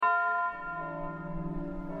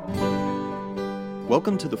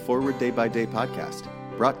Welcome to the Forward Day by Day podcast,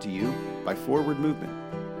 brought to you by Forward Movement.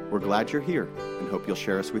 We're glad you're here and hope you'll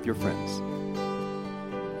share us with your friends.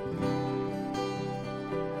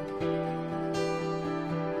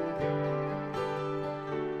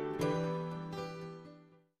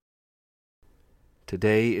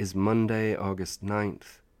 Today is Monday, August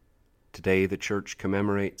 9th. Today the Church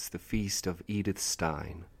commemorates the feast of Edith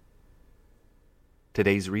Stein.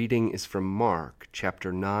 Today's reading is from Mark,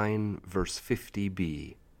 chapter 9, verse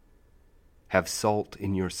 50b. Have salt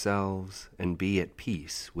in yourselves and be at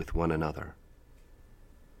peace with one another.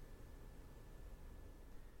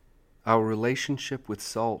 Our relationship with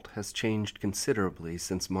salt has changed considerably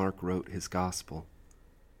since Mark wrote his gospel.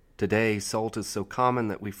 Today, salt is so common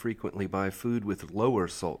that we frequently buy food with lower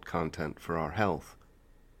salt content for our health.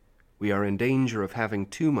 We are in danger of having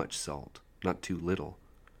too much salt, not too little.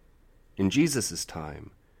 In Jesus'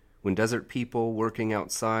 time, when desert people working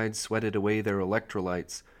outside sweated away their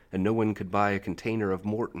electrolytes and no one could buy a container of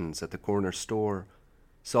Morton's at the corner store,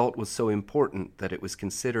 salt was so important that it was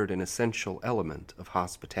considered an essential element of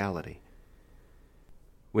hospitality.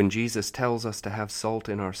 When Jesus tells us to have salt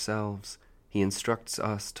in ourselves, he instructs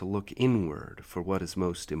us to look inward for what is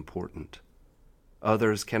most important.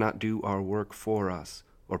 Others cannot do our work for us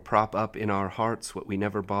or prop up in our hearts what we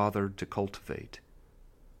never bothered to cultivate.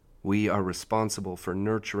 We are responsible for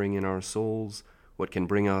nurturing in our souls what can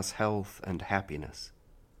bring us health and happiness.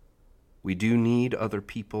 We do need other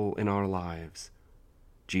people in our lives.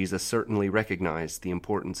 Jesus certainly recognized the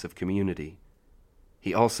importance of community.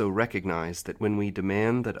 He also recognized that when we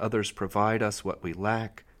demand that others provide us what we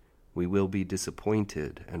lack, we will be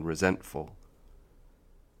disappointed and resentful.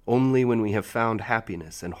 Only when we have found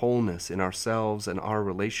happiness and wholeness in ourselves and our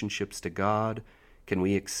relationships to God can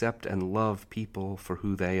we accept and love people for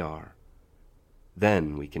who they are.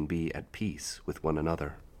 Then we can be at peace with one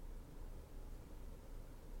another.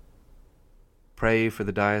 Pray for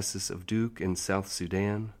the Diocese of Duke in South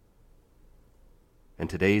Sudan. And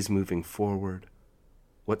today's moving forward,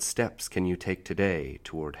 what steps can you take today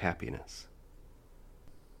toward happiness?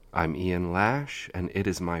 I'm Ian Lash, and it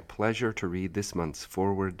is my pleasure to read this month's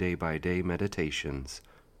Forward Day by Day Meditations,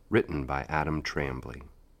 written by Adam Trambly.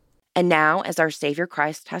 And now, as our Savior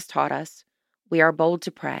Christ has taught us, we are bold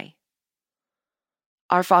to pray.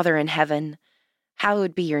 Our Father in heaven,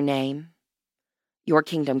 hallowed be your name. Your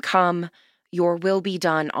kingdom come, your will be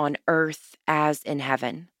done on earth as in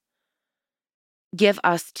heaven. Give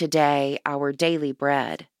us today our daily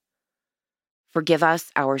bread. Forgive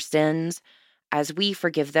us our sins, as we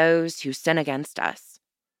forgive those who sin against us.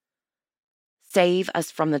 Save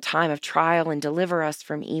us from the time of trial and deliver us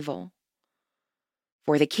from evil.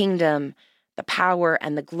 For the kingdom, the power,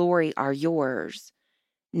 and the glory are yours,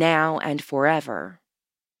 now and forever.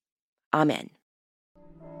 Amen.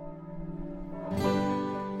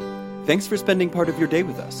 Thanks for spending part of your day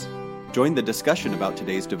with us. Join the discussion about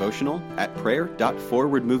today's devotional at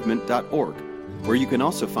prayer.forwardmovement.org, where you can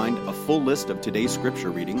also find a full list of today's scripture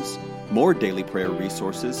readings, more daily prayer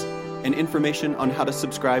resources, and information on how to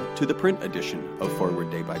subscribe to the print edition of Forward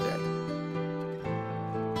Day by Day.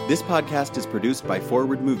 This podcast is produced by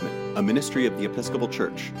Forward Movement, a ministry of the Episcopal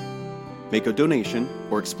Church. Make a donation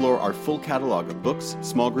or explore our full catalog of books,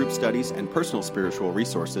 small group studies, and personal spiritual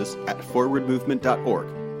resources at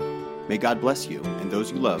forwardmovement.org. May God bless you and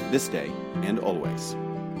those you love this day and always.